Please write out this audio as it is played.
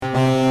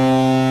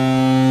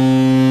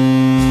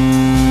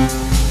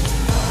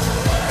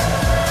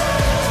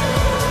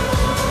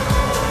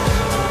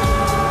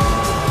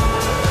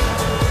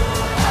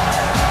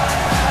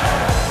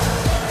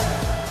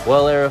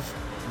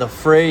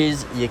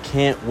phrase, you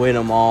can't win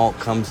them all,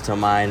 comes to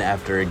mind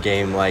after a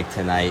game like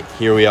tonight.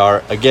 Here we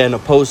are, again, a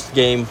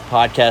post-game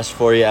podcast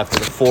for you after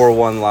the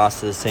 4-1 loss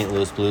to the St.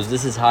 Louis Blues.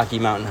 This is Hockey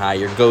Mountain High,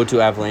 your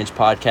go-to Avalanche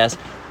podcast,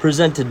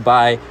 presented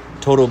by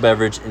Total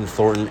Beverage in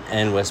Thornton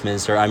and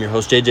Westminster. I'm your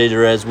host, JJ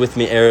Derez. With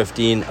me, Arif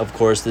Dean. Of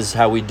course, this is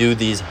how we do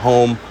these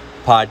home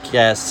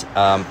podcasts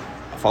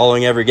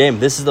following every game.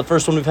 This is the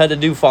first one we've had to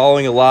do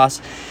following a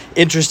loss.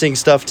 Interesting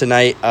stuff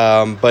tonight,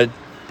 but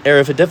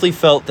Arif, it definitely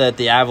felt that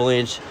the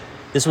Avalanche,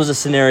 this was a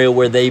scenario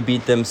where they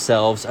beat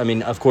themselves. I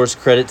mean, of course,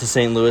 credit to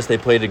St. Louis. They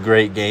played a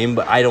great game,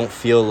 but I don't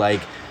feel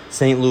like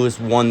St. Louis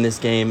won this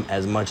game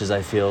as much as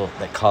I feel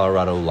that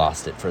Colorado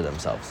lost it for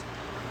themselves.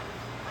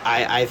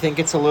 I think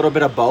it's a little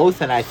bit of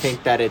both, and I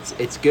think that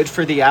it's good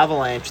for the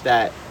Avalanche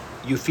that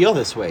you feel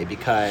this way,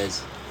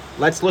 because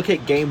let's look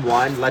at game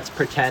one. Let's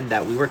pretend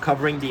that we were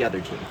covering the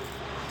other team.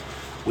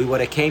 We would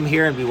have came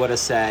here and we would have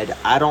said,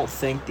 I don't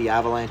think the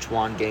Avalanche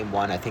won game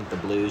one. I think the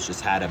Blues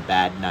just had a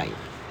bad night.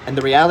 And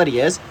the reality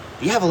is,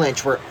 the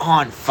Avalanche were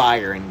on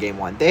fire in game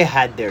one. They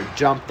had their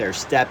jump, their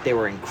step. They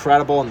were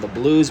incredible, and the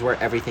Blues were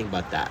everything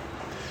but that.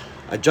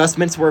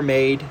 Adjustments were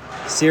made.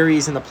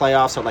 Series in the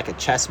playoffs are like a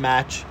chess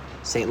match.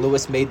 St.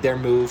 Louis made their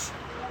move.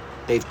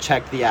 They've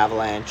checked the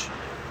Avalanche.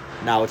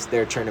 Now it's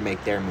their turn to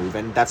make their move.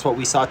 And that's what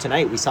we saw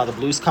tonight. We saw the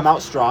Blues come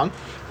out strong.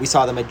 We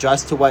saw them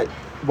adjust to what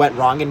went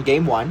wrong in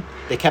game one.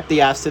 They kept the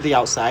Avs to the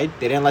outside.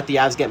 They didn't let the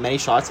Avs get many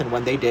shots, and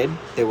when they did,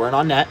 they weren't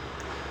on net.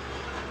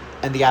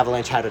 And the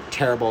Avalanche had a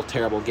terrible,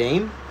 terrible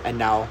game, and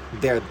now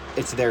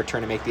it's their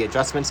turn to make the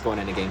adjustments going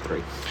into game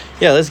three.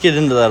 Yeah, let's get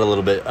into that a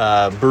little bit.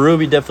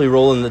 Berube definitely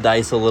rolling the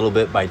dice a little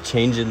bit by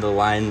changing the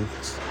line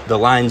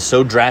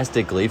so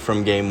drastically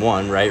from game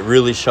one, right?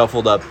 Really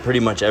shuffled up pretty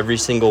much every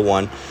single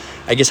one.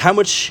 I guess, how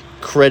much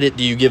credit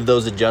do you give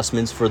those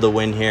adjustments for the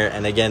win here?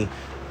 And again,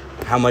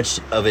 how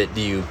much of it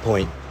do you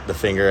point the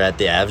finger at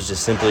the Avs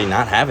just simply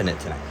not having it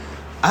tonight?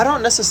 I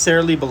don't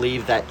necessarily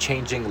believe that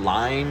changing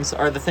lines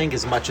are the thing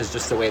as much as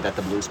just the way that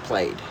the Blues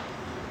played.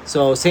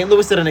 So St.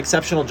 Louis did an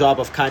exceptional job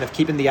of kind of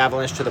keeping the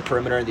Avalanche to the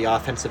perimeter in the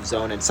offensive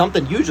zone. And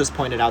something you just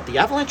pointed out, the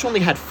Avalanche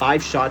only had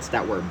 5 shots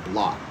that were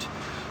blocked.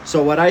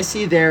 So what I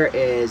see there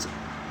is,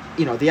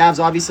 the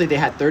Avs, obviously they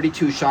had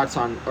 32 shots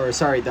on,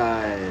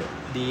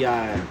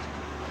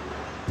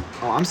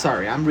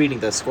 I'm reading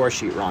the score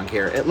sheet wrong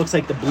here. It looks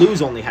like the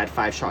Blues only had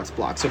 5 shots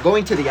blocked. So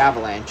going to the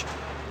Avalanche,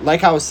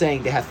 like I was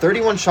saying, they had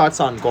 31 shots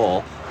on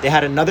goal. They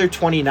had another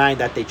 29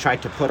 that they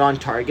tried to put on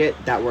target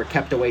that were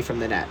kept away from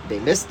the net. They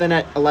missed the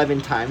net 11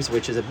 times,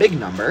 which is a big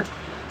number,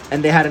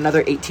 and they had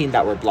another 18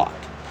 that were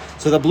blocked.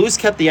 So the Blues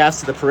kept the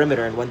Avs to the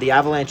perimeter, and when the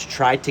Avalanche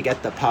tried to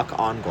get the puck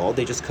on goal,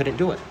 they just couldn't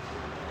do it.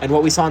 And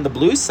what we saw on the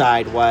Blues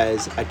side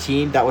was a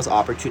team that was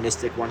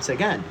opportunistic once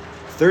again.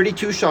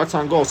 32 shots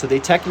on goal, so they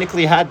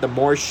technically had the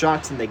more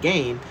shots in the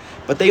game,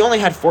 but they only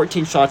had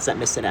 14 shots that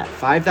missed the net,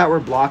 5 that were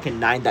blocked and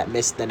 9 that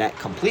missed the net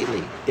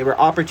completely. They were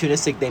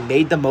opportunistic. They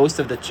made the most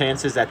of the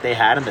chances that they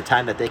had and the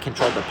time that they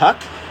controlled the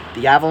puck.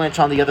 The Avalanche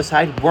on the other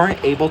side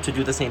weren't able to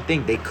do the same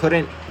thing. They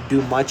couldn't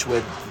do much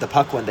with the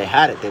puck when they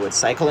had it. They would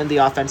cycle in the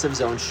offensive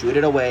zone, shoot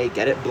it away,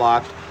 get it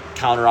blocked,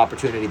 counter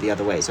opportunity the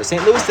other way. So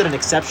St. Louis did an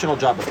exceptional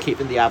job of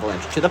keeping the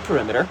Avalanche to the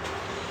perimeter.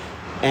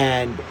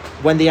 And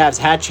when the Avs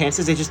had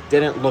chances, they just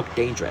didn't look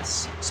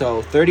dangerous.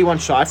 So 31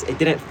 shots, it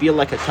didn't feel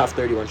like a tough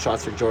 31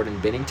 shots for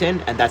Jordan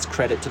Binnington, and that's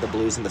credit to the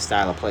Blues and the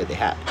style of play they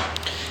had.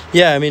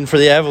 Yeah, I mean, for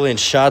the Avalanche,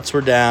 shots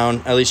were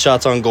down, at least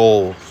shots on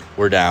goal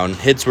were down,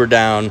 hits were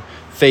down,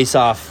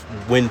 face-off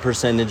win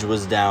percentage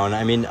was down.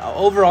 I mean,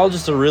 overall,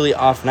 just a really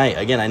off night.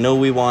 Again, I know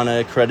we want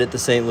to credit the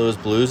St. Louis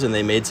Blues, and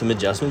they made some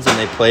adjustments, and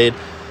they played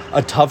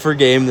a tougher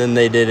game than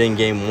they did in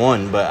game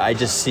one, but I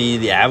just see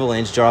the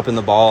Avalanche dropping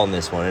the ball in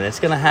this one, and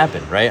it's going to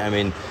happen, right? I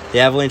mean, the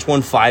Avalanche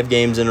won 5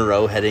 games in a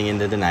row heading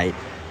into the night.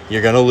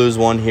 You're going to lose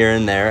one here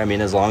and there. I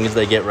mean, as long as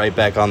they get right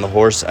back on the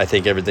horse, I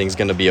think everything's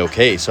going to be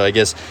okay. So I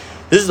guess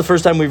this is the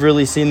first time we've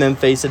really seen them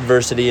face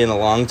adversity in a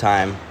long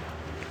time.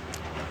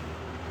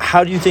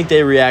 How do you think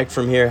they react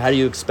from here? How do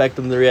you expect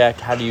them to react?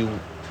 How do you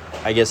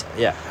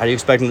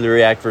expect them to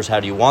react versus how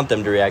do you want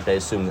them to react? I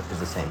assume that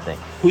is the same thing.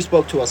 Who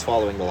spoke to us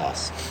following the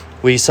loss?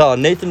 We saw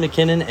Nathan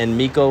MacKinnon and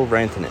Mikko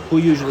Rantanen. Who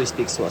usually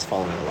speaks to us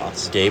following the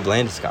loss? Gabe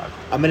Landeskog.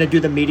 I'm going to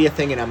do the media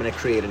thing, and I'm going to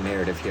create a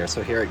narrative here.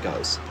 So here it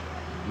goes.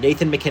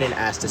 Nathan MacKinnon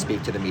asked to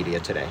speak to the media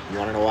today. You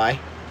want to know why?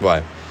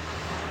 Why?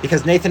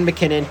 Because Nathan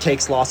MacKinnon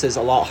takes losses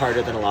a lot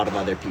harder than a lot of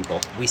other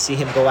people. We see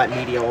him go at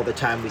media all the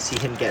time. We see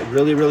him get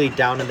really, really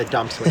down in the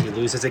dumps when he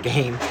loses a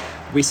game.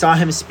 We saw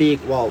him speak,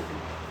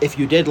 if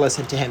you did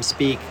listen to him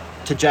speak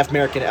to Jeff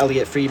Merrick and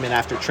Elliot Friedman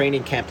after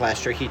training camp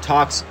last year, he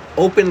talks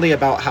openly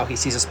about how he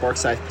sees a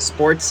sports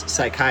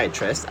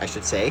psychiatrist,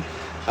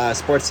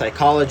 sports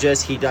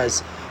psychologist. He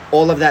does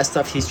all of that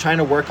stuff. He's trying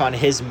to work on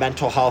his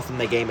mental health in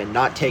the game and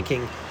not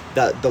taking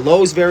the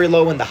lows very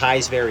low and the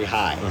highs very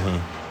high.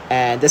 Mm-hmm.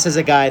 And this is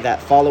a guy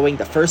that following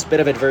the first bit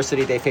of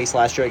adversity they faced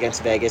last year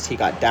against Vegas, he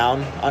got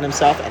down on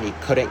himself and he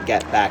couldn't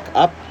get back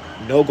up.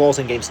 No goals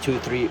in games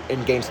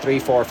 3,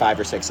 4, 5,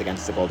 or 6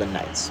 against the Golden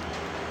Knights.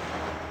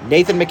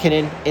 Nathan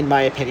MacKinnon, in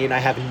my opinion, I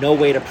have no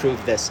way to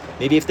prove this.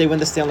 Maybe if they win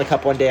the Stanley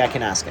Cup one day, I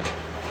can ask him.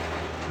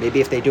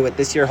 Maybe if they do it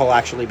this year, he'll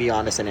actually be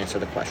honest and answer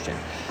the question.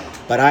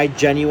 But I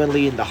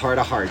genuinely, in the heart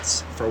of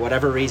hearts, for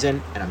whatever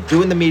reason, and I'm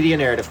doing the media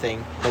narrative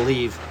thing,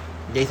 believe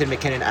Nathan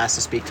MacKinnon asked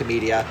to speak to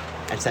media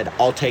and said,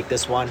 I'll take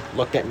this one,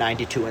 looked at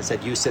 92 and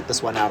said, you sit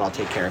this one out, I'll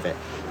take care of it.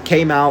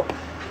 Came out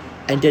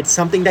and did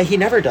something that he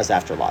never does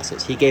after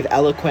losses. He gave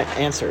eloquent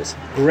answers,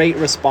 great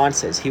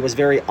responses. He was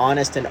very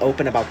honest and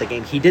open about the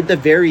game. He did the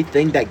very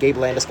thing that Gabe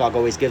Landeskog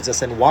always gives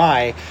us, and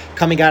why,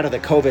 coming out of the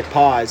COVID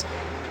pause,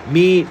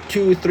 me,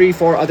 2, 3,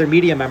 4 other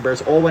media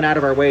members all went out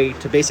of our way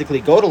to basically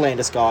go to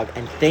Landeskog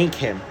and thank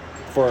him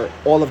for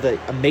all of the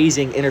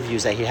amazing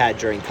interviews that he had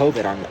during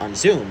COVID on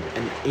Zoom.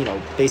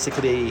 And,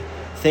 basically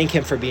thank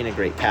him for being a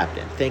great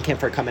captain. Thank him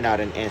for coming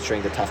out and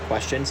answering the tough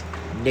questions.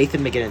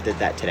 Nathan MacKinnon did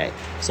that today.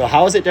 So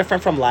how is it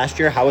different from last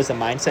year? How is the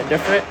mindset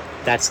different?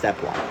 That's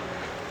step one.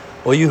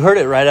 Well, you heard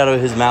it right out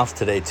of his mouth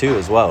today, too,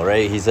 as well,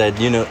 right? He said,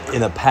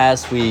 in the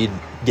past, we'd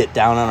get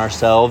down on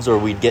ourselves or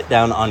we'd get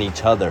down on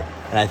each other.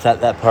 And I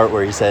thought that part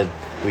where he said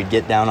we'd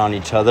get down on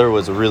each other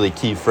was a really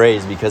key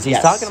phrase, because he's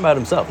talking about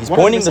himself. He's 100%.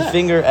 Pointing the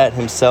finger at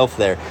himself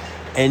there.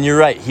 And you're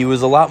right. He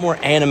was a lot more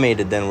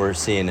animated than we're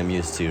seeing him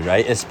used to,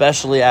 right?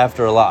 Especially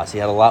after a loss. He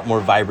had a lot more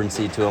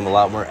vibrancy to him, a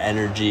lot more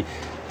energy,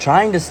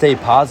 trying to stay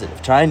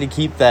positive, trying to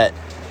keep that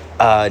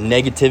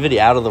negativity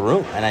out of the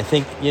room. And I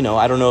think,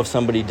 I don't know if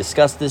somebody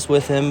discussed this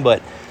with him,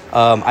 but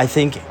I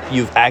think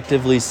you've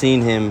actively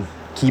seen him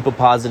keep a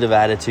positive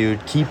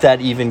attitude, keep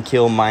that even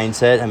kill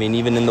mindset. I mean,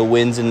 even in the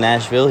wins in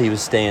Nashville, he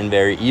was staying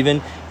very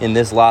even. In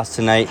this loss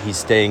tonight, he's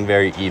staying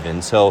very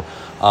even. So,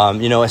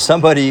 as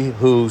somebody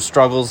who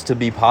struggles to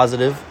be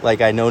positive,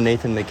 like I know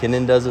Nathan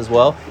MacKinnon does as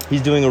well,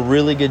 he's doing a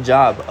really good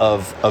job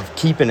of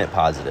keeping it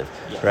positive,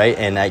 right?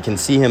 And I can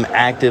see him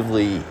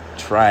actively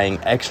trying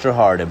extra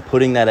hard and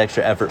putting that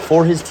extra effort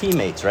for his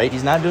teammates, right?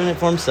 He's not doing it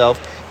for himself.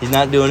 He's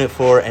not doing it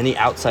for any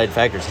outside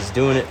factors. He's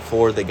doing it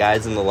for the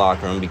guys in the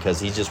locker room, because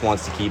he just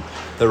wants to keep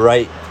the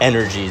right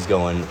energies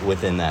going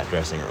within that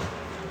dressing room.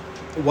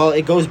 Well,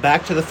 it goes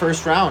back to the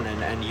first round,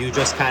 and you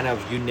just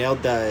you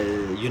nailed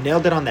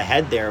it on the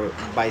head there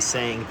by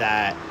saying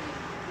that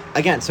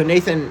again. So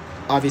Nathan,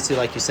 obviously,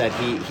 like you said,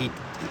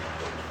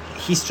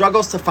 he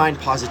struggles to find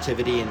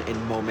positivity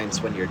in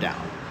moments when you're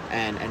down.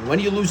 And when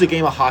you lose a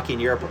game of hockey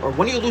in Europe, or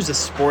when you lose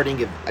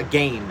a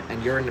game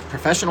and you're a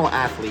professional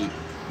athlete,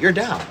 you're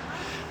down.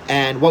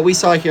 And what we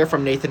saw here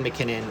from Nathan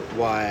MacKinnon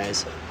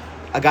was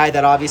a guy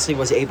that obviously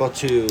was able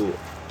to,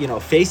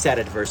 face that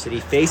adversity,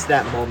 face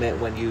that moment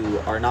when you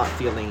are not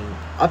feeling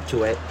up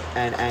to it,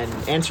 and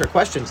answer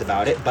questions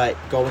about it. But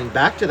going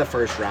back to the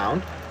first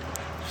round,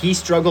 he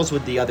struggles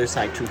with the other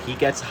side too. He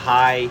gets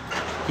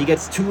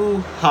too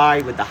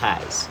high with the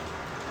highs.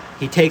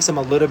 He takes them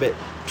a little bit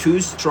too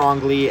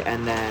strongly,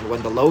 and then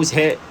when the lows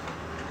hit,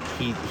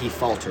 he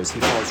falters. He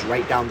falls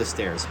right down the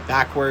stairs,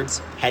 backwards,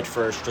 head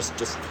first,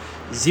 just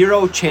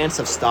zero chance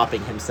of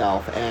stopping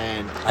himself.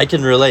 And I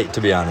can relate,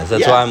 to be honest.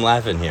 That's why I'm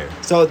laughing here.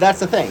 So that's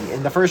the thing.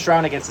 In the first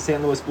round against the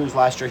St. Louis Blues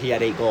last year, he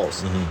had 8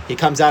 goals. Mm-hmm. He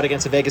comes out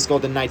against the Vegas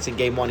Golden Knights in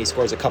Game 1. He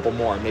scores a couple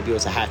more. Maybe it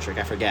was a hat trick.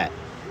 I forget.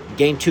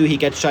 Game 2, he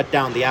gets shut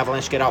down. The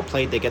Avalanche get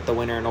outplayed. They get the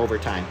winner in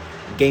overtime.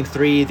 Game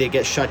 3, they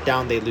get shut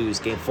down, they lose.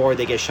 Game 4,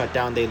 they get shut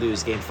down, they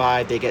lose. Game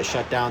 5, they get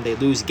shut down, they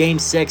lose. Game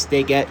 6,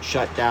 they get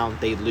shut down,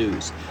 they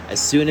lose. As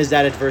soon as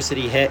that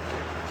adversity hit,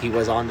 he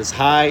was on this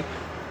high.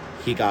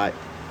 He got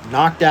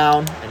knocked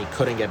down, and he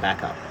couldn't get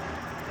back up.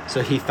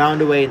 So he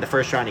found a way in the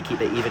first round to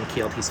keep it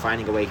even-keeled. He's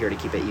finding a way here to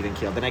keep it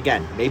even-keeled. And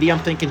again, maybe I'm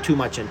thinking too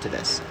much into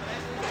this,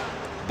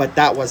 but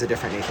that was a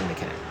different Nathan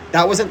MacKinnon.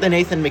 That wasn't the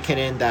Nathan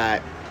MacKinnon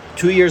that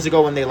 2 years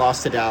ago when they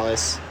lost to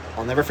Dallas.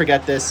 I'll never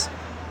forget this.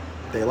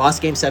 They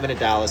lost Game 7 at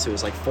Dallas. It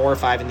was like 4 or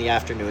 5 in the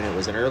afternoon. It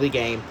was an early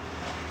game.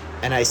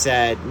 And I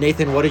said,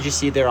 Nathan, what did you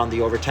see there on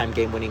the overtime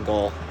game-winning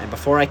goal? And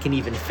before I can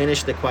even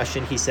finish the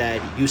question, he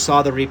said, you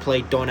saw the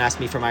replay. Don't ask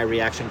me for my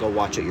reaction. Go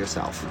watch it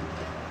yourself.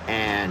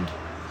 And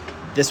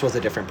this was a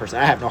different person.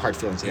 I have no hard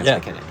feelings against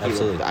MacKinnon.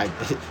 Absolutely.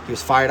 He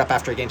was fired up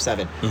after Game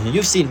 7. Mm-hmm.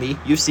 You've seen me.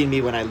 You've seen me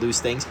when I lose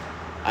things.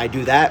 I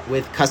do that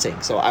with cussing,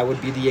 so I would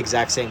be the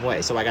exact same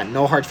way. So I got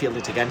no hard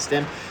feelings against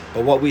him.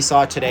 But what we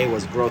saw today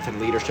was growth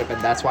and leadership,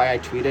 and that's why I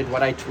tweeted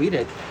what I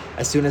tweeted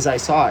as soon as I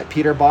saw it.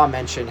 Peter Baugh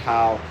mentioned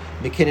how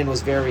MacKinnon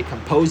was very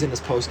composed in his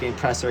post-game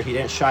presser. He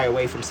didn't shy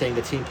away from saying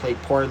the team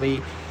played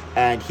poorly,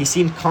 and he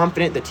seemed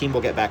confident the team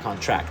will get back on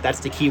track. That's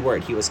the key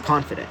word. He was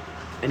confident.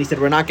 And he said,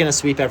 we're not going to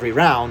sweep every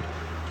round.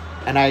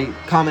 And I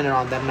commented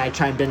on that, and I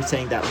chimed in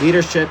saying that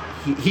leadership,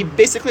 he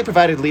basically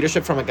provided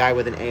leadership from a guy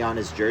with an A on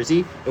his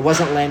jersey. It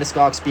wasn't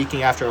Landeskog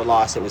speaking after a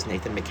loss. It was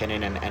Nathan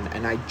MacKinnon,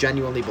 and I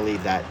genuinely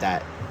believe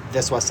that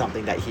this was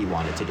something that he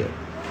wanted to do.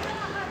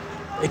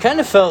 It kind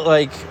of felt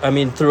like,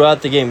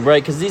 throughout the game,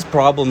 right? Because these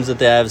problems that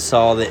the Avs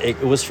saw, it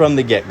was from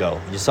the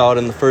get-go. You saw it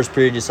in the first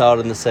period. You saw it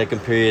in the second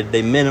period.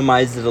 They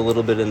minimized it a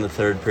little bit in the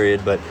third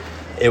period, but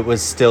it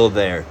was still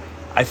there.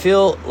 I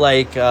feel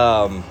like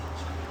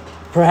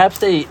perhaps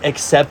they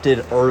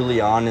accepted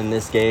early on in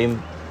this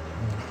game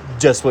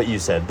just what you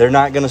said. They're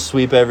not going to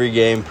sweep every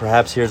game.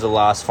 Perhaps here's a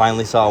loss.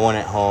 Finally saw one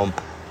at home.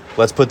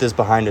 Let's put this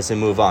behind us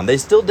and move on. They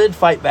still did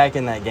fight back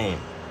in that game.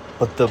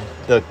 But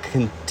the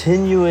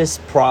continuous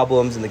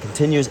problems and the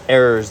continuous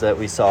errors that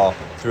we saw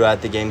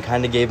throughout the game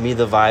kind of gave me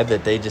the vibe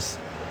that they just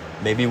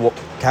maybe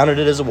counted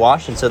it as a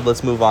wash and said,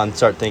 let's move on,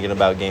 start thinking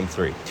about game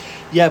 3.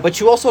 Yeah, but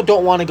you also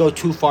don't want to go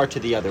too far to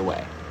the other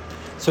way.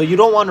 So you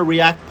don't want to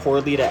react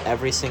poorly to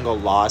every single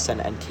loss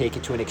and take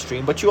it to an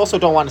extreme, but you also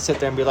don't want to sit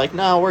there and be like,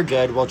 no, we're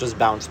good, we'll just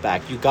bounce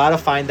back. You got to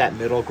find that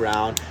middle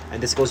ground,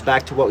 and this goes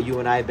back to what you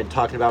and I have been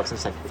talking about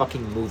since I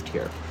fucking moved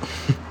here.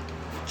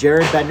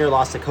 Jared Bednar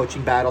lost a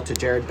coaching battle to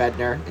Jared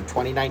Bednar in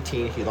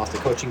 2019. He lost a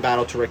coaching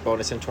battle to Rick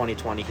Bowness in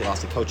 2020. He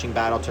lost a coaching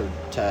battle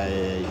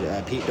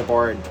to Pete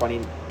DeBoer in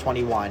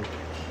 2021.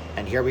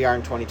 And here we are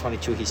in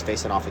 2022. He's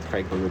facing off with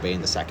Craig Berube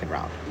in the second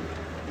round.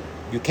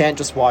 You can't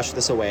just wash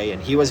this away.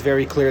 And he was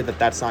very clear that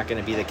that's not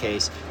going to be the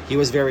case. He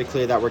was very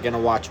clear that we're going to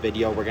watch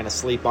video. We're going to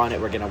sleep on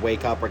it. We're going to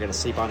wake up. We're going to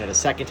sleep on it a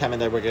second time.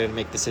 And then we're going to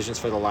make decisions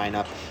for the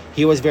lineup.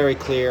 He was very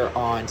clear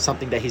on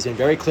something that he's been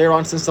very clear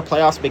on since the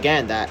playoffs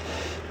began, that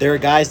there are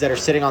guys that are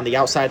sitting on the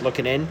outside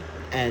looking in,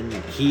 and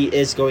he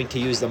is going to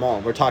use them all.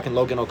 We're talking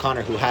Logan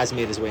O'Connor, who has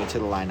made his way into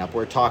the lineup.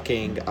 We're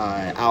talking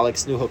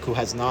Alex Newhook, who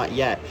has not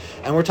yet.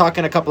 And we're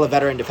talking a couple of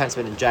veteran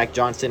defensemen in Jack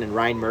Johnson and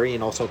Ryan Murray,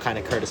 and also kind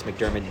of Curtis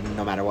McDermott,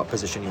 no matter what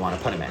position you want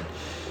to put him in.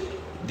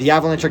 The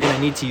Avalanche are going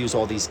to need to use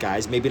all these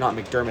guys. Maybe not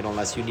McDermott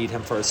unless you need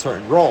him for a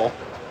certain role.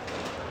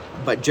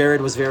 But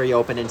Jared was very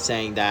open in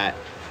saying that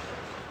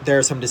there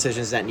are some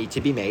decisions that need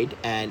to be made,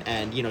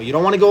 and you know, you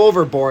don't want to go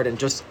overboard and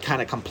just kind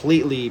of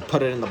completely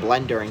put it in the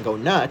blender and go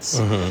nuts.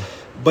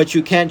 Mm-hmm. But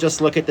you can't just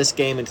look at this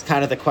game. It's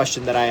kind of the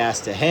question that I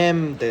asked to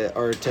him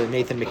or to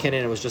Nathan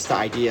MacKinnon. It was just the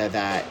idea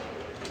that,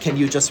 can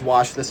you just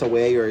wash this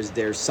away, or is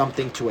there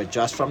something to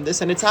adjust from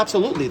this? And it's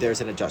absolutely,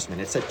 there's an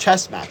adjustment. It's a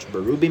chess match.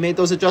 Berube made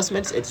those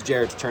adjustments. It's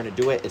Jared's turn to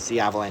do it. It's the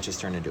Avalanche's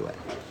turn to do it.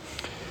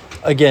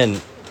 Again,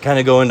 kind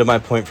of going to my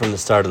point from the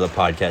start of the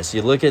podcast.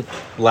 You look at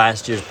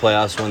last year's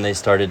playoffs when they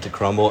started to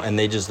crumble, and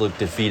they just looked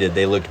defeated.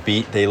 They looked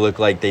beat. They looked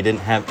like they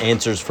didn't have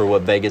answers for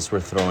what Vegas were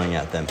throwing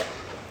at them.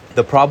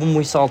 The problem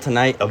we saw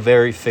tonight, a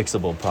very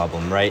fixable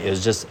problem, right? It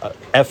was just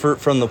effort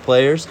from the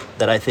players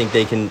that I think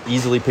they can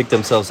easily pick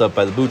themselves up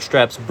by the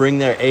bootstraps, bring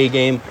their A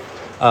game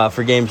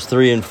for games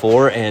 3 and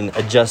 4, and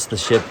adjust the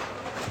ship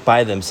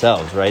by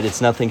themselves, right?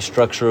 It's nothing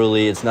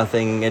structurally. It's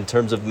nothing in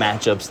terms of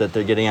matchups that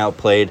they're getting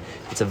outplayed.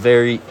 It's a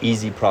very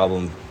easy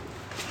problem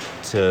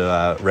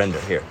to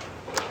render here.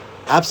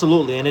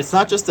 Absolutely, and it's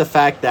not just the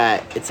fact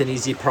that it's an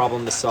easy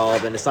problem to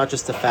solve, and it's not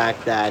just the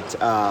fact that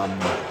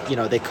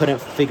they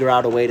couldn't figure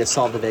out a way to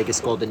solve the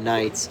Vegas Golden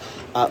Knights.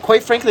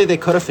 Quite frankly, they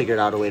could have figured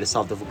out a way to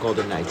solve the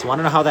Golden Knights. You want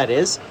to know how that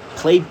is?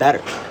 Play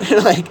better.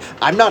 Like,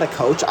 I'm not a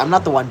coach. I'm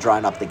not the one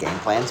drawing up the game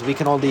plans. We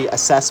can only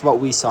assess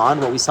what we saw,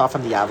 and what we saw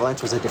from the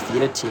Avalanche was a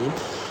defeated team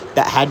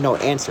that had no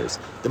answers.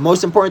 The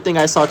most important thing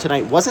I saw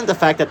tonight wasn't the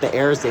fact that the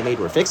errors they made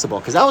were fixable,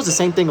 because that was the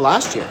same thing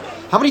last year.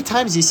 How many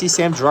times do you see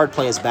Sam Girard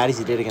play as bad as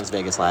he did against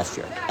Vegas last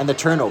year? And the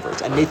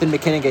turnovers, and Nathan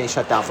MacKinnon getting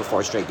shut down for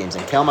 4 straight games,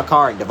 and Cale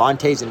Makar and Devon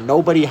Toews, and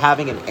nobody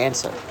having an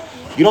answer.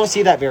 You don't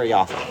see that very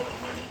often.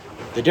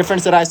 The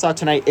difference that I saw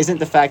tonight isn't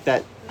the fact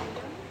that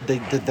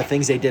the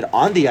things they did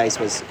on the ice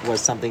was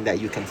something that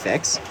you can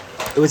fix.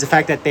 It was the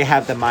fact that they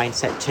have the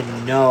mindset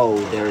to know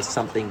there is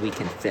something we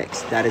can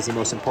fix. That is the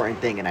most important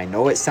thing. And I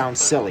know it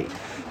sounds silly,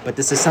 but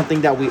this is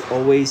something that we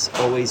always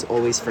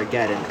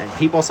forget. And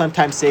people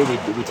sometimes say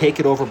we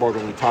take it overboard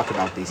when we talk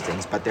about these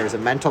things, but there's a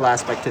mental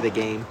aspect to the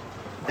game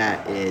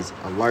that is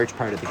a large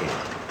part of the game.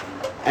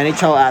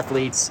 NHL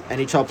athletes,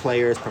 NHL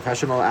players,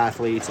 professional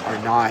athletes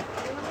are not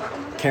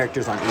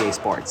characters on EA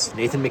Sports.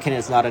 Nathan MacKinnon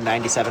is not a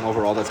 97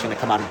 overall that's going to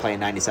come out and play a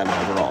 97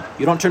 overall.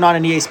 You don't turn on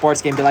an EA Sports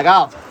game and be like,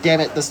 oh, damn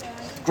it, this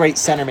great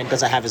centerman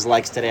doesn't have his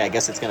legs today. I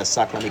guess it's going to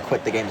suck. Let me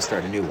quit the game and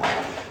start a new one.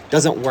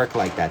 Doesn't work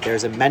like that.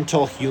 There's a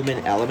mental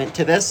human element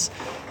to this,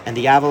 and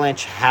the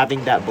Avalanche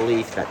having that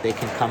belief that they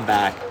can come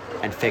back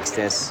and fix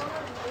this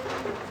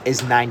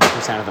is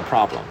 90% of the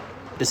problem.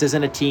 This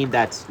isn't a team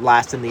that's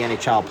last in the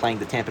NHL playing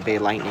the Tampa Bay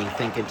Lightning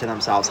thinking to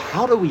themselves,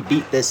 how do we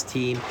beat this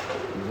team?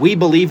 We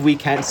believe we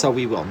can, so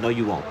we will. No,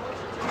 you won't,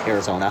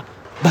 Arizona.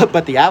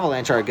 But the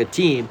Avalanche are a good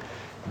team.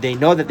 They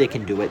know that they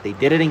can do it. They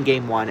did it in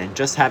Game 1, and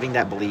just having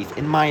that belief,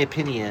 in my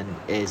opinion,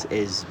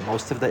 is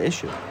most of the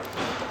issue.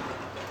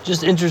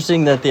 Just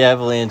interesting that the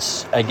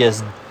Avalanche, I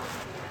guess,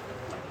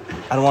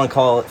 I don't want to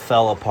call it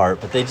fell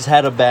apart, but they just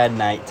had a bad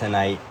night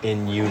tonight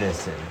in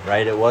unison,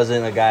 right? It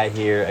wasn't a guy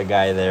here, a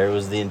guy there. It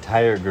was the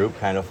entire group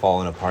kind of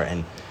falling apart.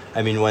 And,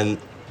 I mean, when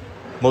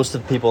most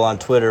of the people on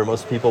Twitter,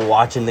 most people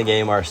watching the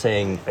game are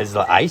saying, is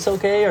the ice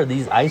okay? Are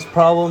these ice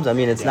problems? I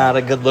mean, it's not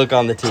a good look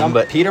on the team.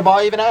 But Peter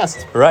Baugh even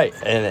asked. Right,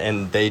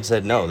 and they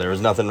said no, there was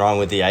nothing wrong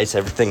with the ice.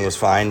 Everything was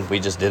fine. We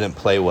just didn't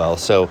play well.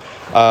 So,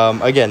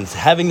 again,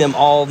 having them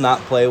all not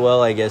play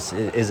well, I guess,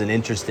 is an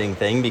interesting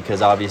thing,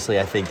 because obviously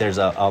I think there's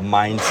a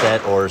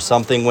mindset or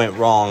something went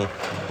wrong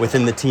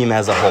within the team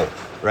as a whole,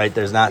 right?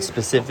 There's not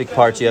specific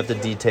parts you have to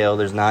detail.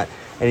 There's not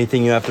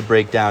anything you have to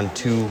break down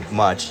too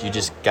much. You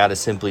just got to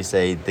simply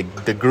say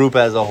the group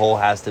as a whole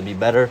has to be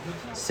better,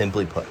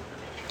 simply put.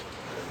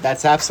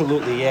 That's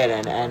absolutely it.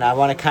 And I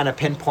want to kind of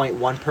pinpoint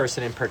one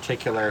person in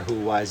particular who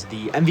was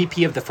the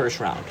MVP of the first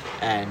round.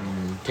 And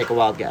take a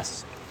wild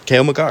guess.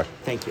 Cale Makar.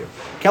 Thank you.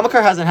 Cale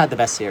Makar hasn't had the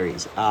best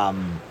series.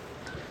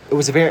 It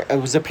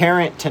was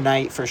apparent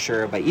tonight for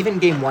sure, but even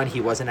game one,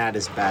 he wasn't at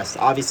his best.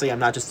 Obviously, I'm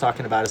not just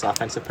talking about his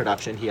offensive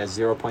production. He has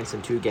 0 points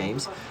in 2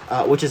 games,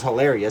 which is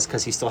hilarious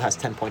because he still has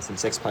 10 points in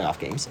 6 playoff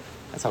games.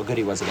 That's how good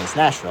he was against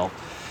Nashville.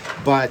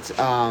 But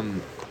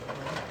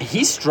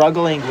he's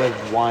struggling with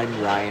one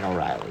Ryan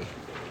O'Reilly.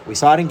 We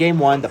saw it in game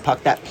one, the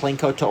puck that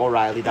Plinko to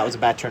O'Reilly. That was a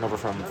bad turnover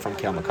from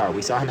Cale Makar.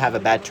 We saw him have a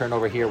bad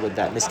turnover here with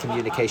that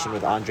miscommunication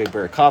with Andrei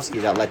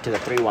Burakovsky that led to the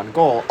 3-1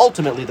 goal,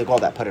 ultimately the goal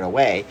that put it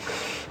away.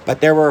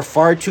 But there were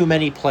far too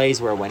many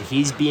plays where when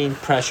he's being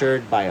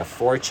pressured by a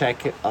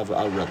forecheck of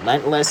a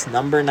relentless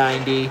number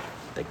 90,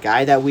 the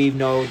guy that we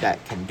know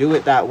that can do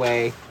it that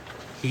way,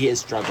 he is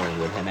struggling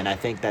with him. And I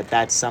think that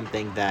that's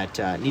something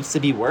that needs to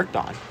be worked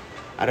on.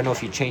 I don't know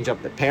if you change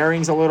up the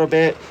pairings a little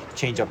bit,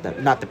 change up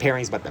not the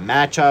pairings, but the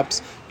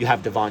matchups. You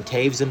have Devon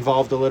Taves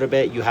involved a little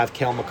bit. You have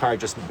Cale Makar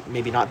just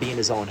maybe not be in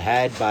his own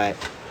head, but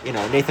you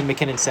know, Nathan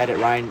MacKinnon said it.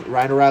 Ryan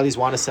O'Reilly's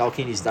won a Selke,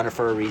 and he's done it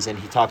for a reason.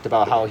 He talked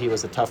about how he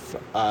was a tough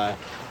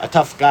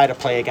guy to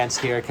play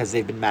against here because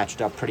they've been matched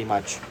up pretty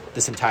much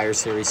this entire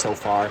series so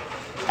far,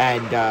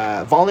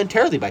 and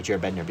voluntarily by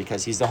Jared Bednar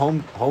because he's the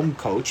home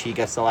coach. He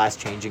gets the last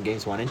change in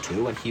games 1 and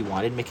 2, and he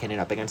wanted MacKinnon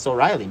up against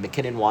O'Reilly.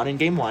 MacKinnon won in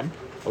game 1.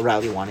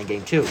 O'Reilly won in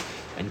game 2.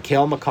 And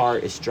Cale Makar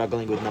is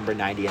struggling with number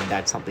 90, and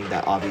that's something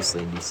that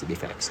obviously needs to be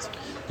fixed.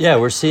 Yeah,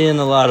 we're seeing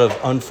a lot of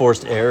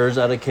unforced errors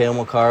out of Cale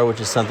Makar, which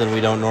is something we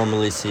don't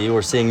normally see.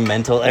 We're seeing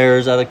mental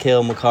errors out of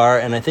Cale Makar,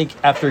 and I think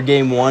after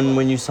game 1,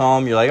 when you saw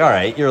him, you're like, all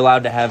right, you're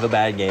allowed to have a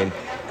bad game.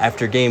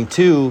 After game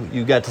 2,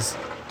 you got to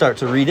start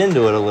to read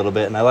into it a little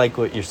bit, and I like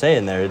what you're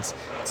saying there. It's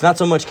not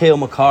so much Cale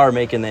Makar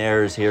making the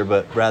errors here,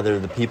 but rather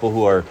the people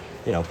who are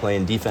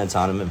playing defense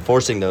on him and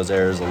forcing those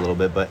errors a little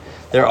bit. But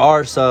there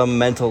are some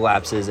mental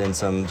lapses and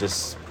some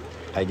just,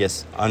 I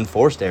guess,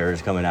 unforced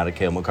errors coming out of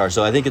Cale Makar.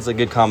 So I think it's a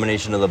good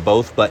combination of the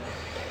both. But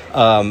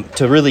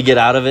to really get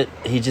out of it,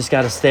 he just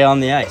got to stay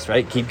on the ice,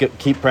 right?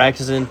 Keep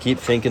practicing, keep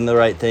thinking the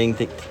right thing,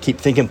 keep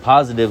thinking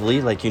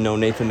positively, like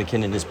Nathan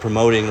MacKinnon is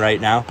promoting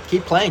right now.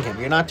 Keep playing him.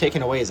 You're not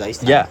taking away his ice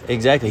time. Yeah,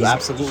 exactly.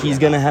 Absolutely. He's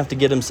going to have to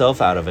get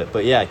himself out of it.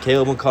 But yeah,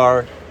 Cale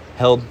Makar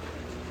held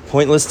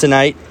pointless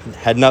tonight,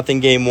 had nothing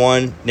game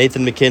 1.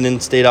 Nathan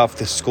MacKinnon stayed off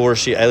the score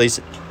sheet, at least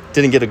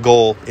didn't get a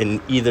goal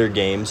in either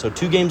game. So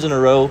 2 games in a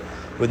row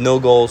with no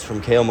goals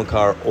from Cale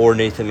Makar or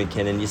Nathan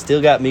MacKinnon. You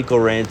still got Mikko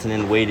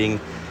Rantanen waiting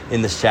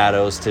in the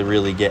shadows to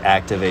really get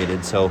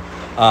activated. So,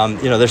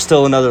 there's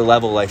still another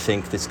level I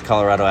think this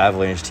Colorado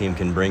Avalanche team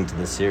can bring to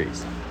this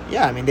series.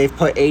 Yeah, I mean, they've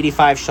put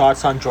 85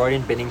 shots on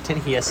Jordan Binnington.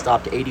 He has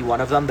stopped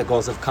 81 of them. The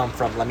goals have come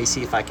from, let me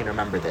see if I can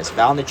remember this,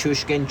 Val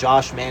Nichushkin,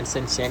 Josh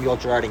Manson, Samuel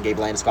Girard, and Gabe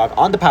Landeskog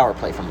on the power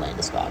play from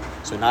Landeskog.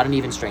 So not an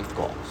even strength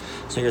goal.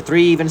 So your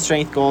 3 even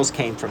strength goals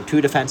came from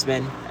 2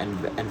 defensemen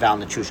and Val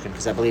Nichushkin,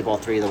 because I believe all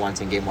 3 of the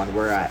ones in game 1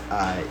 were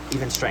at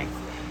even strength.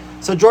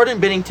 So Jordan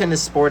Binnington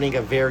is sporting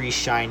a very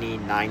shiny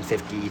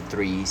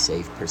 .953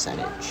 save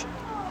percentage.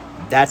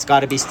 That's got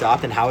to be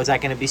stopped, and how is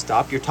that going to be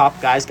stopped? Your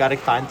top guys got to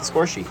find the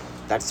score sheet.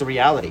 That's the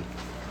reality.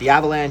 The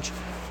Avalanche,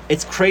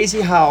 it's crazy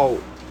how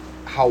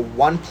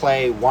one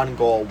play, one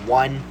goal,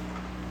 one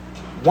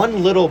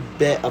little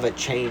bit of a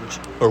change.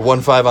 Or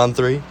 1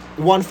 5-on-3?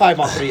 1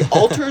 5-on-3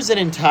 alters an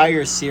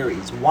entire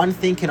series. One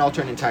thing can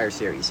alter an entire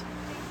series.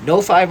 No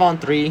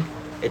 5-on-3.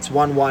 It's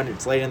 1-1.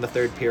 It's late in the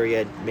third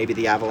period. Maybe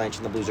the Avalanche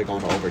and the Blues are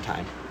going to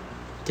overtime.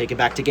 Take it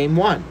back to game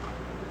 1.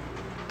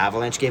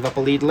 Avalanche gave up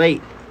a lead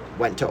late.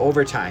 Went to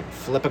overtime.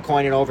 Flip a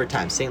coin in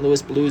overtime. St.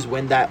 Louis Blues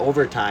win that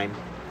overtime.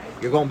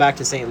 You're going back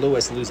to St.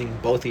 Louis losing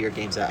both of your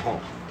games at home.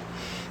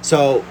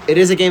 So it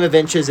is a game of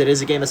inches. It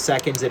is a game of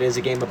seconds. It is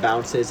a game of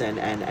bounces.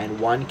 And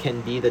one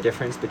can be the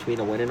difference between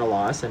a win and a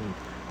loss. And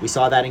we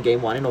saw that in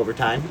game 1 in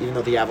overtime, even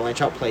though the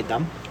Avalanche outplayed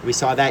them. We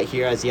saw that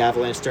here as the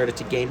Avalanche started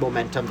to gain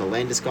momentum. The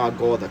Landeskog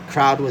goal, the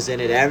crowd was in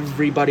it.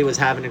 Everybody was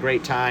having a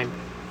great time.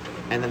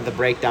 And then the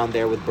breakdown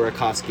there with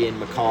Burakovsky and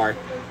Makar.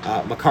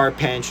 Makar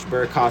pinched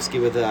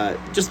Burakovsky with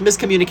just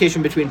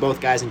miscommunication between both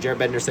guys, and Jared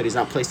Bednar said he's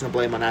not placing the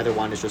blame on either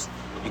one. It's just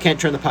you can't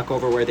turn the puck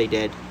over where they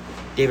did.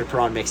 David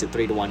Perron makes it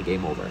 3-1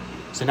 game over.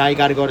 So now you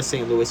got to go to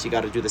St. Louis. You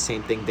got to do the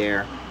same thing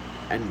there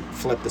and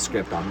flip the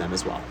script on them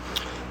as well.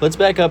 Let's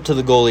back up to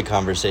the goalie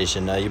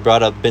conversation. You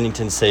brought up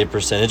Binnington's save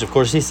percentage. Of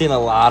course, he's seen a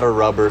lot of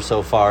rubber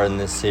so far in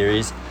this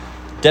series.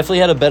 Definitely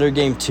had a better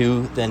game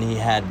 2 than he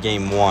had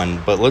game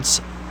 1. But let's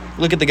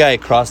look at the guy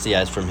across the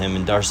ice from him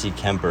and Darcy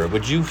Kemper.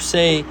 Would you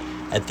say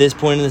at this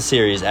point in the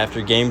series,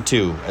 after game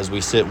 2, as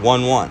we sit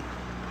 1-1,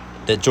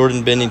 that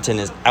Jordan Binnington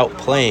is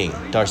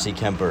outplaying Darcy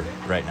Kemper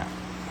right now?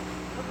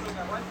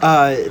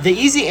 The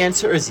easy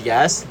answer is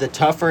yes. The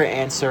tougher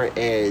answer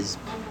is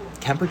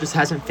Kemper just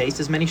hasn't faced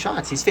as many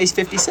shots. He's faced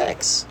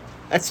 56.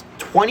 That's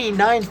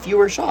 29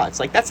 fewer shots.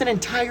 Like, that's an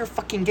entire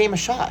fucking game of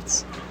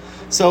shots.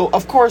 So,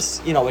 of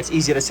course, it's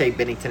easy to say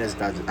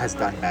Binnington has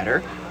done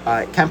better.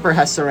 Kemper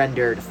has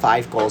surrendered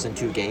 5 goals in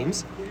 2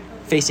 games,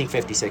 facing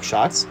 56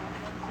 shots.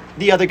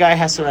 The other guy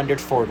has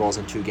surrendered 4 goals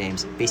in 2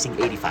 games, facing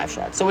 85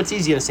 shots. So it's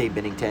easy to say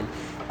Binnington.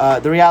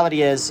 The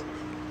reality is,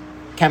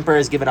 Kemper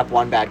has given up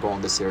 1 bad goal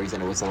in this series,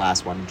 and it was the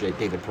last one,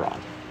 David Perron.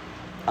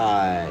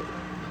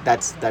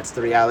 That's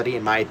the reality,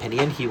 in my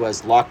opinion. He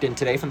was locked in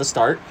today from the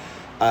start.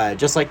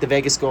 Just like the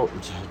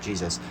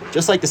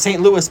just like the St.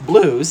 Louis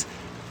Blues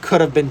could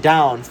have been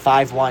down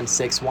 5-1,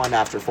 6-1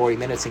 after 40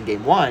 minutes in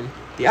Game 1,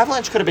 the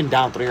Avalanche could have been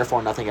down 3 or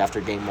 4-0 after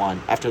Game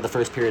 1, after the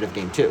first period of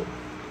Game 2.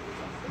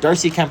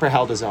 Darcy Kemper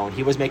held his own.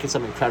 He was making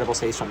some incredible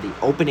saves from the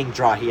opening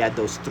draw. He had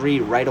those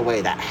 3 right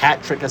away, that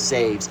hat trick of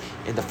saves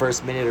in the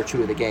first minute or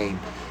 2 of the game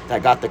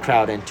that got the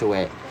crowd into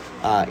it.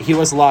 He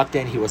was locked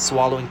in. He was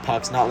swallowing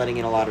pucks, not letting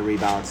in a lot of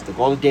rebounds. The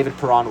goal of David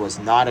Perron was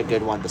not a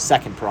good one. The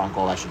second Perron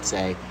goal, I should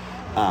say.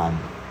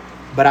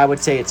 But I would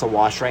say it's a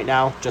wash right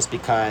now, just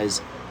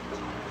because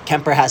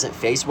Kemper hasn't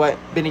faced what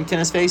Binnington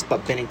has faced,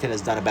 but Binnington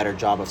has done a better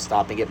job of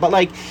stopping it. But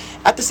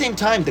at the same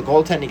time, the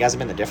goaltending hasn't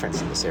been the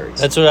difference in the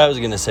series. That's what I was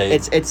gonna say.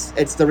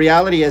 It's the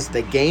reality is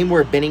the game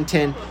where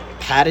Binnington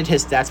padded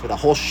his stats with a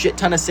whole shit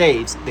ton of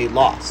saves, they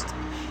lost.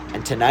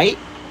 And tonight,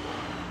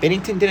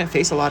 Binnington didn't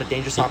face a lot of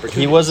dangerous opportunities.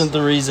 He wasn't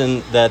the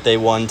reason that they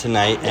won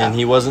tonight, and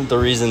he wasn't the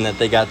reason that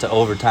they got to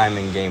overtime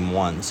in Game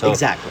 1. So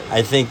exactly.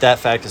 I think that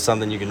fact is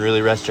something you can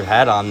really rest your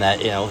hat on, that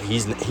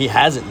he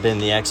hasn't been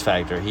the X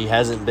factor. He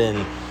hasn't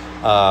been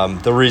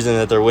the reason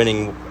that they're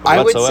winning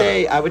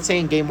whatsoever. I would say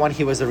in Game 1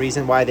 he was the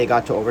reason why they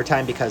got to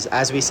overtime, because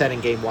as we said in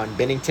Game 1,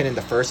 Binnington in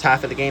the first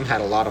half of the game had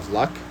a lot of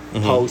luck,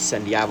 posts,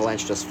 and the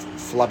Avalanche just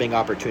flubbing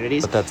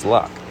opportunities. But that's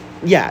luck.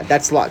 Yeah,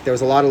 that's luck. There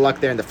was a lot of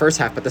luck there in the first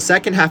half, but the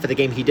second half of the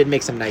game he did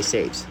make some nice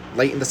saves.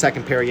 Late in the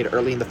second period,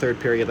 early in the third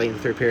period, late in the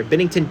third period,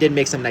 Binnington did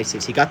make some nice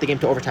saves. He got the game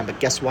to overtime, but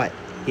guess what?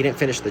 He didn't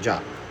finish the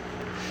job.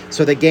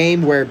 So the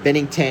game where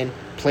Binnington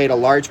played a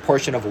large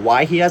portion of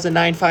why he has a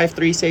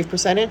 .953 save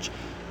percentage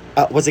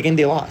was a game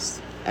they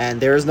lost. And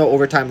there is no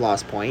overtime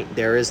loss point.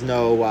 There is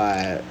no,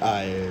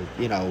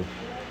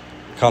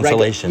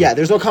 consolation.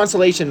 There's no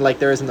consolation like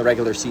there is in the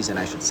regular season,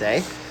 I should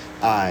say.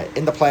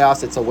 In the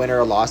playoffs, it's a win or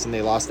a loss, and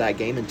they lost that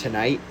game. And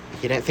tonight,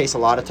 he didn't face a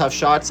lot of tough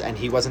shots, and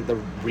he wasn't the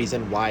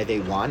reason why they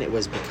won. It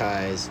was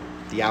because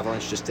the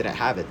Avalanche just didn't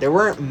have it. There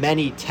weren't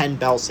many 10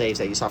 bell saves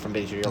that you saw from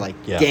Binnington. You're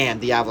like, damn,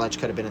 the Avalanche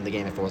could have been in the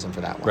game if it wasn't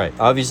for that one. Right.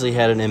 Obviously, he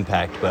had an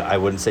impact, but I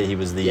wouldn't say he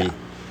was the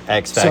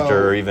X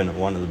factor or even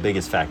one of the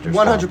biggest factors.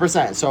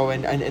 100%. So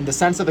in the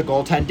sense of the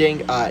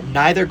goaltending,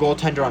 neither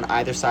goaltender on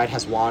either side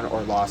has won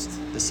or lost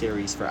the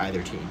series for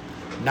either team.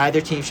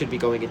 Neither team should be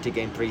going into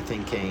Game 3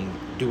 thinking,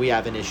 do we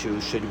have an issue?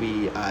 Should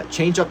we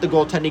change up the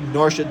goaltending?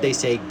 Nor should they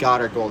say,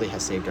 God, our goalie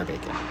has saved our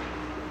bacon.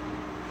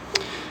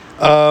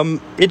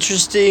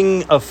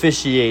 Interesting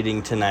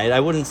officiating tonight.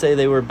 I wouldn't say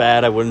they were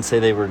bad. I wouldn't say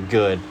they were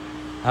good.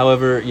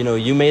 However,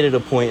 you made it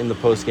a point in the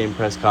post-game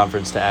press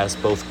conference to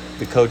ask both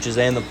the coaches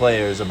and the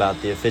players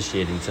about the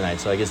officiating tonight.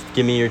 So I guess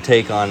give me your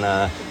take on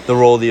the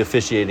role the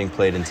officiating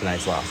played in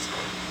tonight's loss.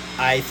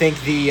 I think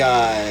the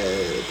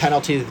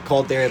penalty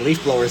called there,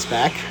 Leaf Blower's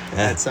back.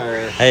 That's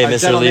our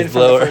Mr. Leaf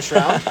Blower. First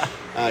round.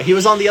 He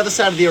was on the other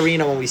side of the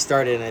arena when we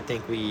started, and I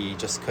think we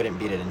just couldn't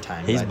beat it in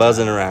time. He's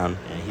buzzing around.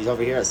 Yeah, he's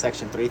over here at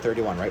section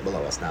 331, right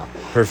below us now.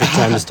 Perfect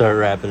time to start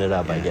wrapping it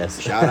up, I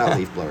guess. Shout out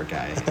Leaf Blower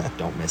guy.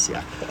 Don't miss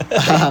ya.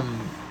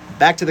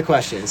 Back to the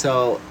question.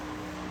 So,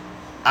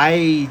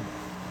 I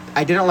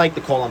didn't like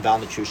the call on Val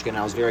Nichushkin.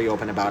 I was very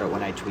open about it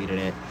when I tweeted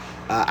it.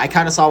 I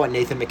kind of saw what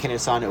Nathan MacKinnon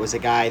saw, and it was a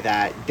guy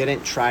that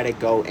didn't try to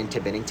go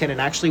into Binnington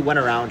and actually went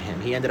around him.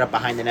 He ended up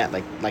behind the net,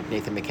 like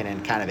Nathan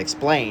MacKinnon kind of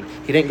explained.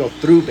 He didn't go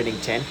through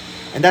Binnington,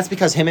 and that's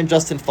because him and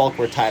Justin Falk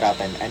were tied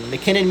up. And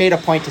MacKinnon made a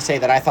point to say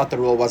that I thought the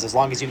rule was as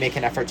long as you make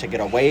an effort to get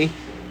away,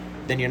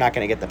 then you're not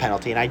going to get the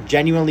penalty. And I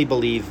genuinely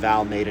believe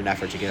Val made an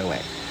effort to get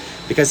away.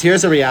 Because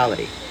here's the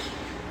reality.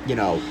 I'm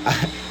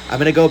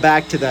going to go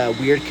back to the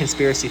weird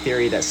conspiracy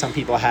theory that some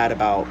people had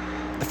about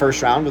the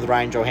first round with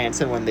Ryan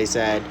Johansson when they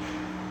said,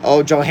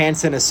 oh,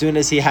 Johansson, as soon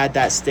as he had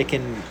that stick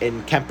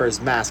in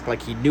Kemper's mask,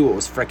 like he knew it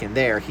was freaking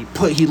there, he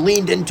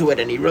leaned into it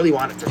and he really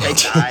wanted to take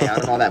the eye out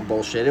and all that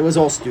bullshit. It was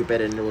all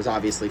stupid and it was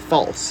obviously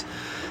false.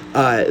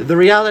 The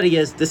reality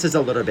is this is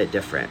a little bit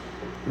different.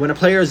 When a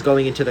player is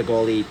going into the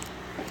goalie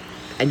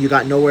and you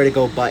got nowhere to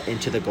go but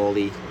into the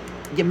goalie,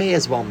 you may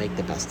as well make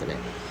the best of it.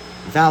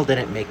 Val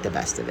didn't make the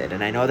best of it,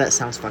 and I know that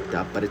sounds fucked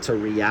up, but it's a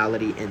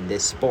reality in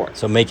this sport.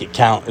 So make it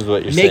count is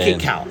what you're saying. Make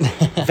it count.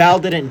 Val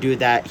didn't do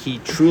that. He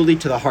truly,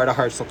 to the heart of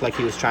hearts, looked like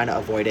he was trying to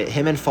avoid it.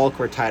 Him and Falk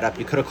were tied up.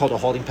 You could have called a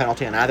holding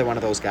penalty on either one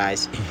of those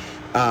guys.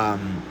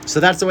 So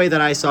that's the way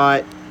that I saw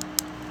it.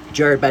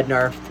 Jared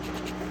Bednar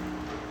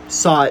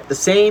saw it the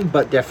same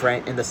but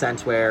different in the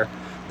sense where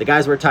the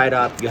guys were tied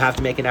up. You have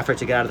to make an effort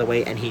to get out of the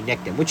way, and he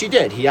nicked him, which he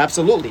did. He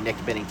absolutely nicked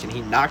Binnington.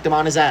 He knocked him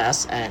on his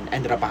ass and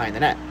ended up behind the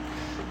net.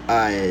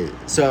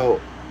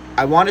 So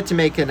I wanted to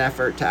make an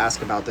effort to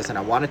ask about this, and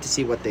I wanted to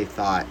see what they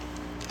thought,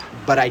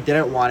 but I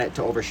didn't want it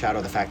to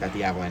overshadow the fact that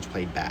the Avalanche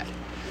played bad.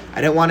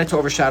 I didn't want it to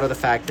overshadow the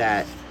fact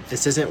that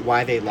This isn't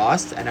why they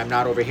lost, and I'm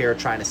not over here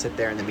trying to sit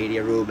there in the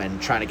media room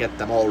and trying to get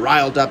them all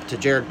riled up to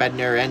Jared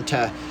Bednar and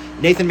to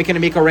Nathan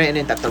MacKinnon, Mikko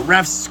Rantanen, that the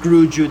refs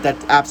screwed you.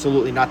 That's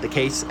absolutely not the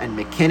case. And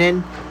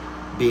MacKinnon,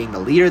 being the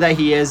leader that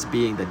he is,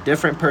 being the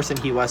different person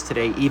he was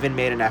today, even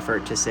made an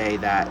effort to say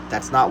that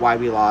that's not why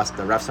we lost.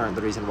 The refs aren't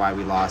the reason why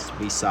we lost.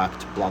 We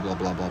sucked, blah, blah,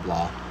 blah, blah,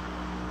 blah.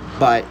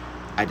 But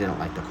I didn't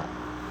like the call.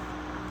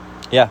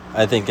 Yeah,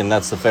 I think, and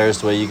that's the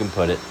fairest way you can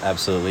put it.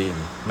 Absolutely.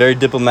 Very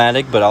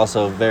diplomatic, but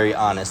also very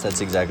honest.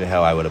 That's exactly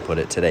how I would have put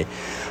it today.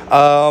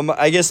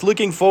 I guess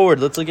looking forward,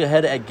 let's look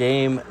ahead at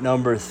game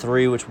number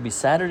 3, which will be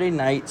Saturday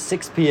night,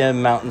 6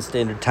 p.m. Mountain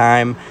Standard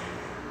Time.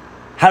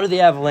 How do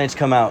the Avalanche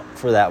come out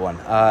for that one?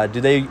 Do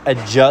they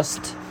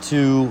adjust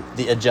to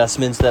the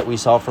adjustments that we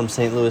saw from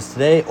St. Louis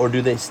today, or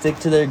do they stick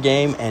to their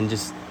game and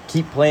just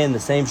keep playing the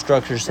same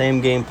structure,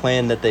 same game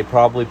plan that they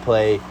probably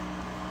play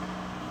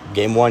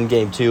game 1,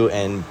 game 2,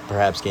 and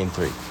perhaps game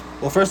 3?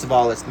 Well, first of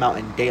all, it's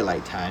Mountain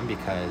Daylight Time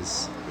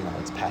because,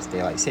 it's past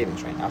daylight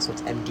savings right now. So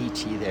it's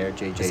MDT there,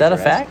 JJ. Is that a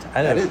fact?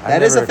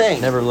 That is a thing.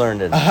 Never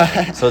learned it.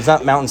 So it's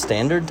not Mountain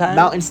Standard Time?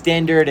 Mountain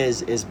Standard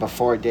is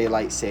before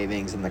daylight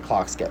savings and the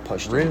clocks get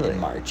pushed in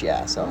March.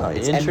 Yeah, so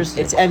it's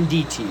interesting. It's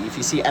MDT. If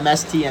you see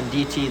MST,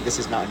 MDT, this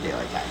is Mountain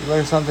Daylight Time. You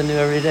learn something new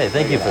every day.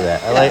 Thank you for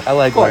that. I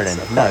like learning.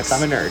 Of course,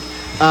 I'm a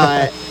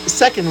nerd.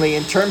 Secondly,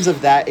 in terms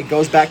of that, it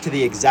goes back to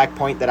the exact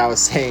point that I was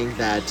saying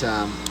that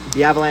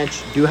the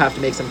Avalanche do have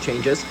to make some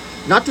changes.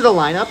 Not to the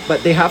lineup,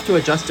 but they have to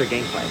adjust their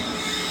gameplay.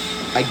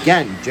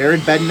 Again, Jared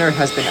Bednar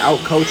has been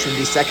outcoached in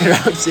the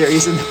second-round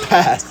series in the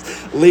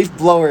past. Leaf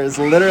blower is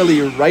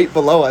literally right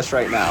below us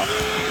right now.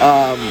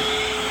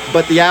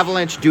 But the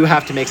Avalanche do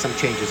have to make some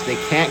changes. They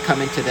can't come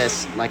into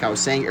this, like I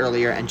was saying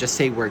earlier, and just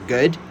say we're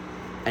good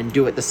and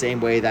do it the same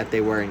way that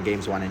they were in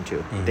games 1 and 2.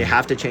 Mm-hmm. They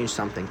have to change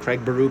something.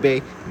 Craig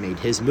Berube made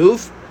his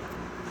move.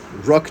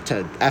 Rook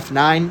to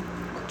F9,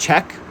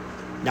 check.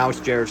 Now it's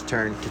Jared's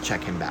turn to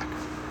check him back.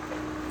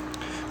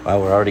 Wow,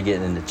 we're already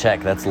getting into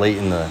check. That's late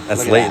in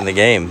the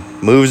game.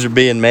 Moves are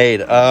being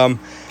made.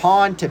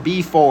 Pawn to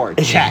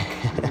B4, check.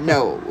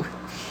 No.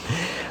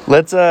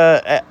 Let's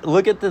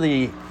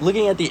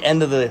looking at the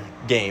end of the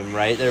game,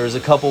 right? There was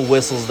a couple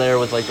whistles there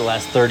with like the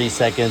last 30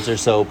 seconds or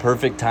so.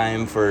 Perfect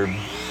time for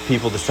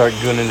people to start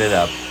gunning it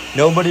up.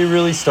 Nobody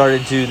really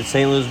started to. The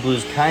St. Louis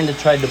Blues kind of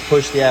tried to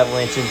push the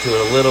Avalanche into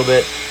it a little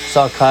bit.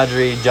 Saw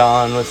Kadri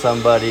John with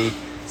somebody.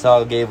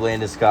 Saw Gabe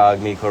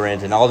Landeskog, Mikko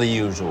Rantanen, all the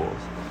usuals.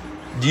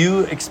 Do you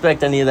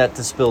expect any of that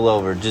to spill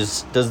over?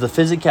 Does the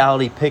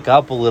physicality pick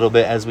up a little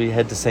bit as we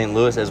head to St.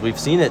 Louis, as we've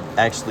seen it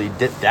actually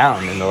dip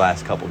down in the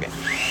last couple games?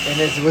 And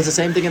it was the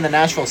same thing in the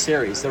Nashville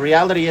series. The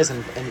reality is,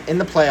 in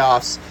the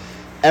playoffs,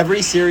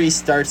 every series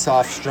starts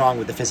off strong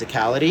with the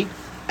physicality,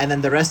 and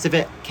then the rest of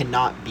it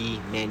cannot be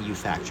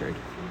manufactured.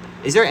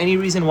 Is there any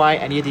reason why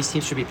any of these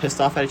teams should be pissed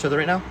off at each other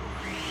right now?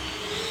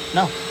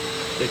 No.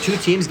 They're two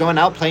teams going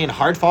out playing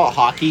hard-fought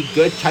hockey,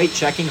 good, tight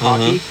checking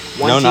hockey.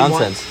 No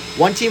nonsense.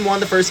 One team won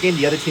the first game,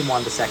 the other team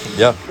won the second game.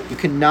 Yeah. You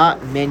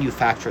cannot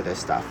manufacture this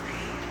stuff.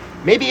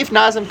 Maybe if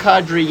Nazem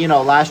Kadri,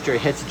 last year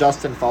hits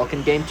Justin Falk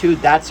in game 2,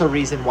 that's a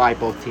reason why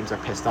both teams are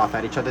pissed off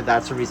at each other.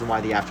 That's a reason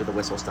why the after the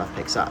whistle stuff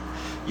picks up.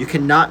 You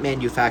cannot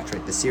manufacture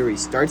it. The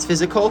series starts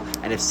physical,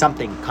 and if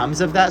something comes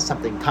of that,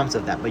 something comes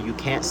of that. But you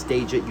can't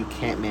stage it. You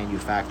can't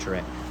manufacture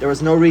it. There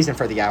was no reason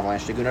for the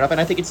Avalanche to goon it up, and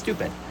I think it's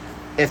stupid.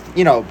 If,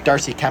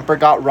 Darcy Kemper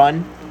got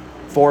run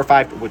 4 or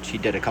 5, which he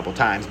did a couple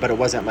times, but it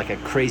wasn't like a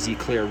crazy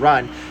clear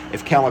run.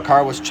 If Cale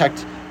Makar was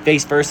checked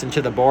face first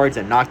into the boards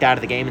and knocked out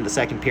of the game in the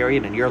second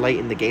period, and you're late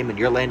in the game, and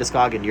you're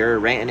Landeskog, and you're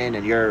Rantanen,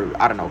 and you're,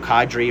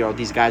 Kadri, or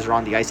these guys are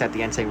on the ice at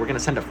the end saying, we're going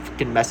to send a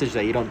freaking message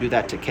that you don't do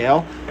that to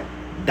Cale,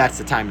 that's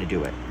the time to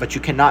do it. But you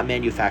cannot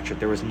manufacture it.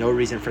 There was no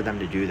reason for them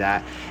to do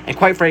that. And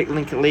quite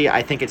frankly,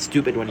 I think it's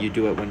stupid when you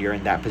do it when you're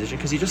in that position,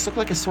 because you just look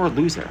like a sore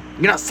loser.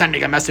 You're not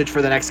sending a message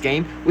for the next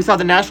game. We saw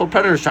the Nashville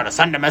Predators try to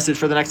send a message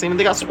for the next game, and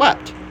they got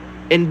swept.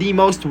 In the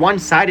most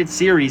one-sided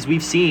series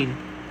we've seen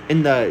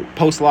in the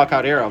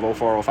post-lockout era of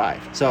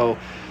 04-05. So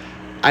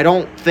I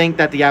don't think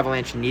that the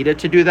Avalanche needed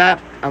to do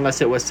that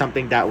unless it was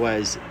something that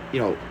was,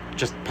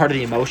 just part of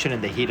the emotion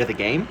and the heat of the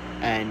game.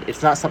 And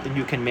it's not something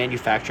you can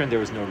manufacture, and there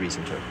was no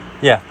reason to.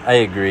 Yeah, I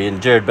agree.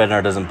 And Jared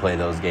Bednar doesn't play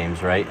those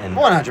games, right? And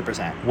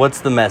 100%.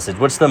 What's the message?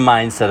 What's the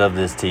mindset of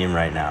this team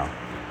right now?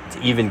 It's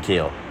even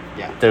keel.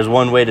 Yeah. There's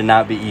one way to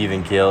not be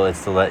even keel.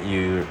 It's to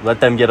let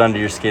them get under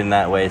your skin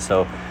that way.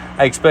 So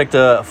I expect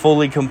a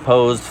fully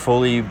composed,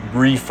 fully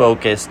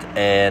refocused,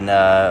 and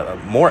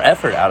more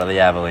effort out of the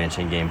Avalanche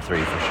in Game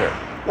 3 for sure.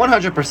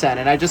 100%.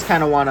 And I just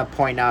kind of want to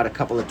point out a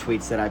couple of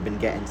tweets that I've been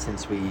getting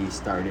since we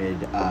started.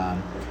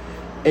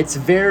 It's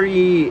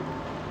very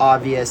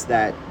obvious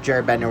that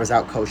Jared Bednar was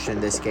outcoached in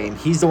this game.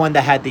 He's the one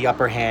that had the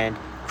upper hand.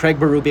 Craig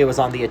Berube was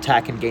on the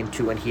attack in Game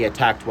 2, and he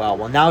attacked well.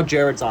 Well, now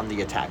Jared's on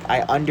the attack.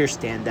 I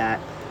understand that.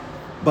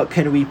 But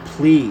can we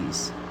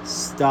please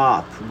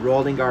stop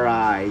rolling our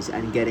eyes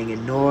and getting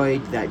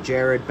annoyed that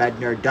Jared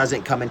Bednar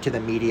doesn't come into the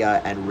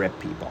media and rip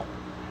people?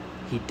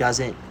 He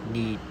doesn't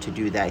need to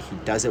do that. He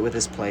does it with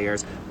his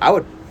players. I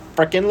would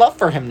freaking love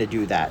for him to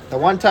do that. The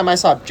one time I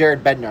saw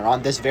Jared Bednar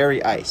on this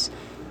very ice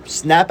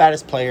snap at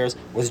his players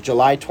was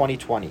July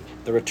 2020.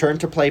 The return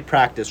to play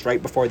practice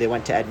right before they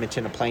went to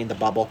Edmonton to play in the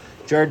bubble.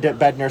 Jared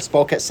Bednar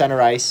spoke at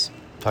center ice.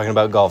 Talking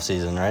about golf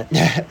season,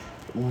 right?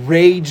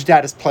 Raged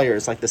at his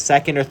players like the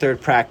second or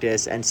third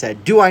practice and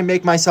said, "Do I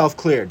make myself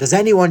clear? Does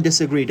anyone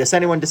disagree? Does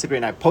anyone disagree?"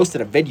 And I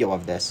posted a video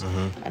of this,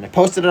 and I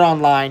posted it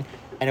online,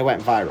 and it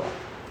went viral.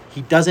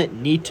 He doesn't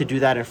need to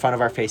do that in front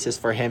of our faces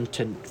for him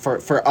to,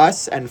 for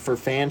us and for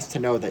fans to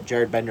know that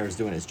Jared Bednar is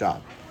doing his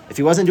job. If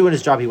he wasn't doing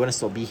his job, he wouldn't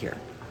still be here.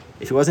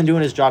 If he wasn't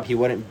doing his job, he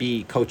wouldn't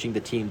be coaching the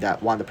team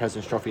that won the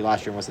President's Trophy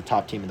last year and was the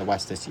top team in the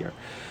West this year.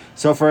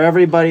 So for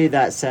everybody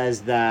that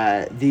says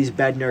that these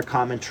Bednar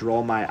comments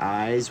roll my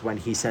eyes when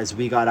he says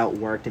we got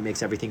outworked and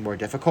makes everything more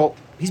difficult,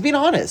 he's being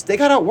honest. They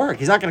got outworked.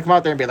 He's not going to come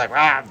out there and be like,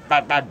 rah,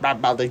 bah, bah, bah,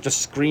 bah. They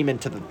just scream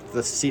into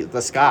the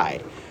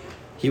sky.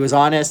 He was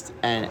honest,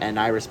 and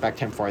I respect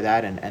him for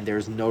that, and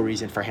there's no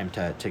reason for him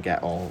to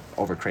get all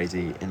over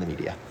crazy in the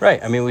media.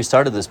 Right. I mean, we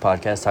started this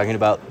podcast talking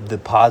about the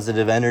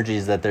positive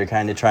energies that they're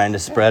kind of trying to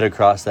spread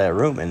across that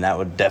room, and that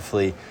would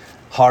definitely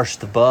harsh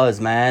the buzz,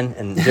 man.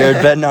 And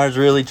Jared Bednar's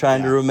really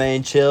trying to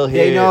remain chill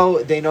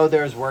here. They know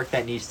there's work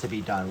that needs to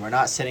be done. We're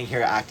not sitting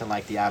here acting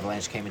like the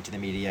Avalanche came into the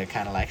media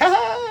kind of like,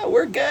 ha,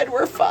 we're good,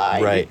 we're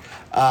fine. Right.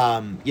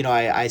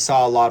 I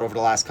saw a lot over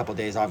the last couple of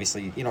days.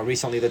 Obviously,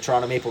 recently the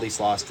Toronto Maple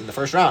Leafs lost in the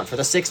first round for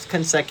the 6th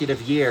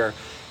consecutive year.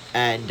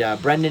 And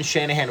Brendan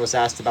Shanahan was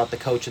asked about the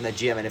coach and the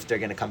GM and if they're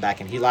going to come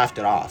back, and he laughed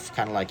it off.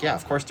 Kind of like, yeah,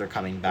 of course they're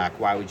coming back.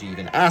 Why would you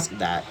even ask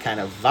that kind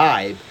of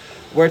vibe?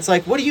 Where it's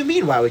like, what do you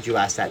mean, why would you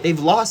ask that? They've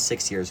lost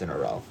 6 years in a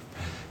row.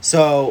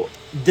 So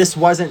this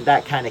wasn't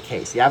that kind of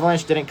case. The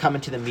Avalanche didn't come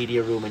into the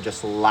media room and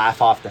just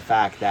laugh off the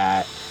fact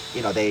that,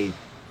 they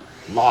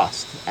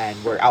lost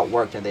and were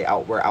outworked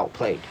and were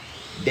outplayed.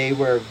 They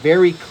were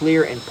very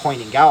clear in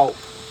pointing out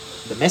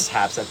the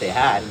mishaps that they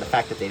had and the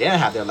fact that they didn't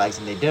have their legs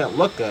and they didn't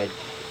look good.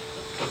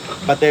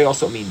 But they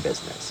also mean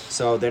business.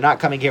 So they're not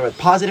coming here with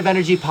positive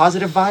energy,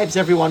 positive vibes,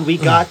 everyone, we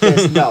got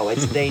this. No,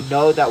 they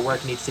know that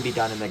work needs to be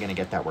done, and they're going to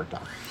get that work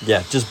done.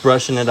 Yeah, just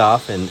brushing it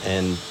off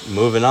and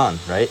moving on,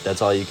 right?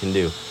 That's all you can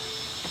do.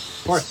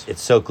 Of course.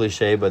 It's so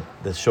cliche, but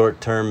the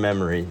short-term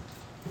memory,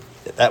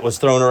 that was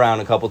thrown around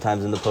a couple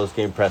times in the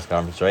post-game press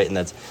conference, right? And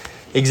that's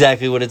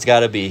exactly what it's got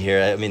to be here.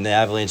 I mean, the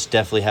Avalanche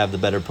definitely have the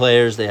better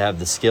players. They have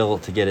the skill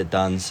to get it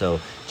done. So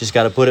just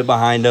got to put it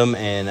behind them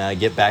and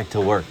get back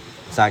to work.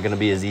 It's not going to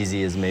be as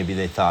easy as maybe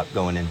they thought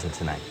going into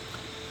tonight.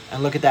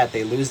 And look at that.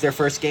 They lose their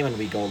first game and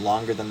we go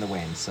longer than the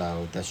win.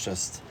 So that's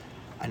just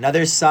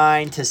another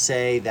sign to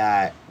say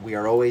that we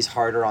are always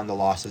harder on the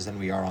losses than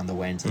we are on the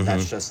wins. And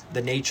that's just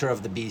the nature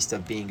of the beast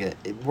of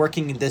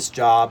working in this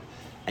job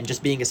and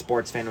just being a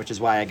sports fan, which is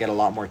why I get a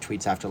lot more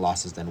tweets after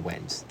losses than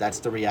wins. That's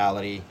the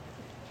reality.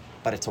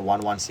 But it's a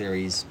 1-1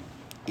 series.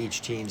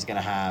 Each team's going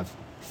to have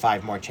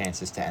 5 more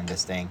chances to end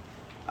this thing.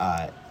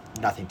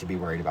 Nothing to be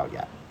worried about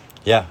yet.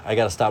 Yeah, I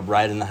got to stop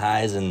riding the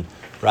highs and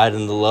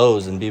riding the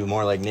lows and be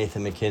more like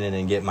Nathan MacKinnon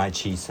and get my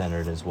cheese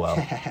centered as well.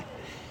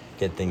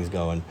 Get things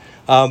going.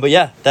 But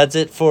yeah, that's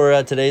it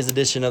for today's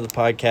edition of the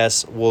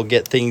podcast. We'll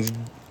get things,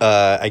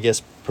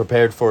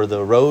 prepared for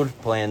the road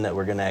plan that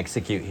we're going to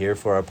execute here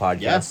for our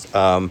podcast.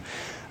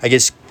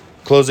 Yes.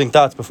 Closing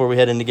thoughts before we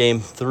head into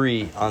Game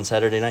 3 on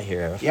Saturday night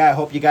here, Arif. Yeah, I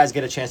hope you guys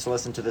get a chance to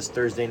listen to this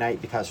Thursday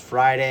night because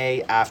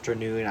Friday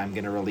afternoon I'm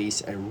going to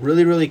release a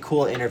really, really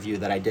cool interview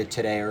that I did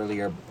today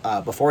earlier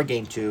before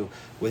Game 2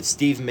 with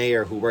Steve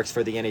Mayer, who works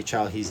for the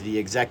NHL. He's the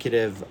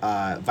executive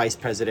vice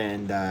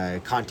president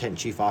and content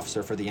chief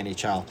officer for the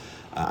NHL.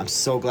 I'm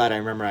so glad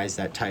I memorized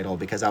that title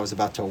because I was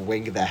about to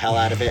wing the hell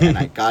out of it, and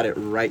I got it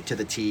right to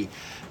the T.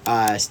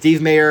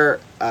 Steve Mayer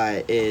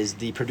is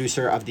the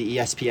producer of the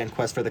ESPN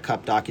Quest for the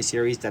Cup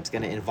docuseries that's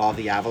going to involve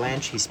the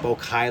Avalanche. He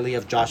spoke highly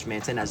of Josh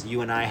Manson, as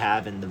you and I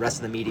have, and the rest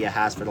of the media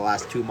has for the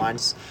last 2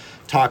 months,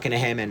 talking to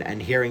him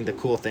and hearing the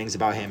cool things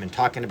about him and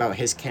talking about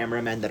his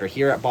cameramen that are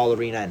here at Ball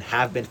Arena and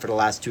have been for the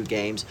last 2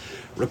 games,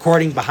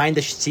 recording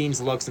behind-the-scenes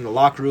looks in the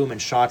locker room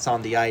and shots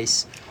on the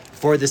ice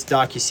for this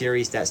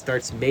docuseries that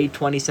starts May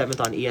 27th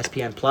on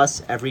ESPN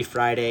Plus every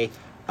Friday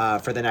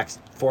for the next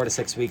 4 to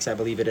 6 weeks, I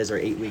believe it is, or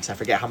 8 weeks. I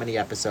forget how many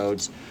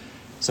episodes.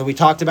 So we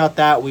talked about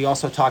that. We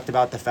also talked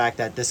about the fact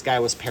that this guy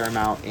was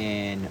paramount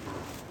in,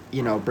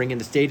 bringing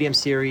the Stadium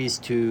Series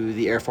to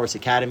the Air Force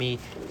Academy.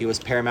 He was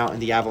paramount in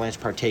the Avalanche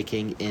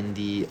partaking in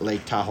the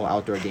Lake Tahoe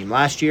outdoor game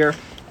last year.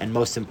 And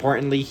most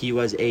importantly, he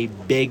was a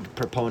big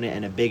proponent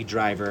and a big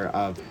driver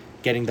of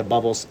getting the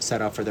bubbles set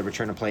up for the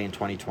return to play in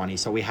 2020.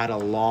 So we had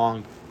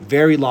a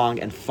very long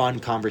and fun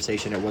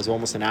conversation. It was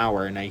almost an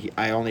hour, and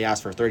I only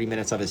asked for 30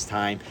 minutes of his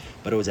time,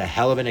 but it was a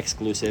hell of an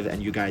exclusive,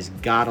 and you guys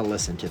gotta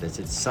listen to this.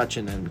 It's such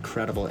an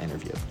incredible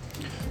interview.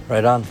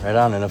 Right on.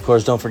 And of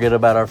course, don't forget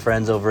about our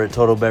friends over at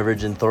Total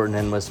Beverage in Thornton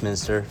and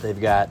Westminster. They've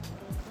got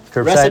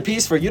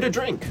recipes for you to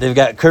drink. They've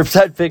got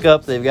curbside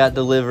pickup, they've got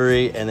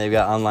delivery, and they've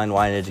got online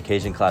wine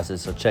education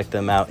classes. So check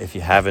them out if you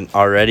haven't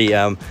already.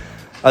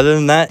 other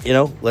than that,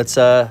 let's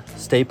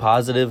stay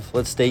positive.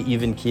 Let's stay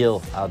even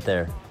keel out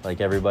there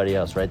like everybody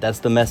else, right? That's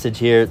the message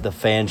here. The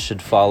fans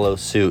should follow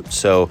suit.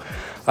 So,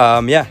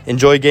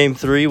 enjoy Game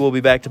 3. We'll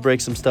be back to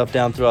break some stuff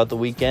down throughout the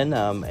weekend.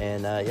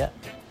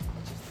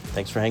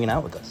 Thanks for hanging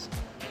out with us.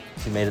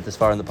 If you made it this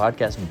far in the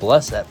podcast,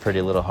 bless that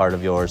pretty little heart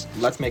of yours.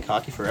 Let's make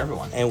hockey for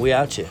everyone. And we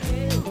out you.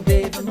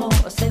 Baby, more,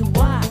 I say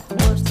why?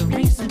 What's the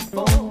reason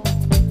for?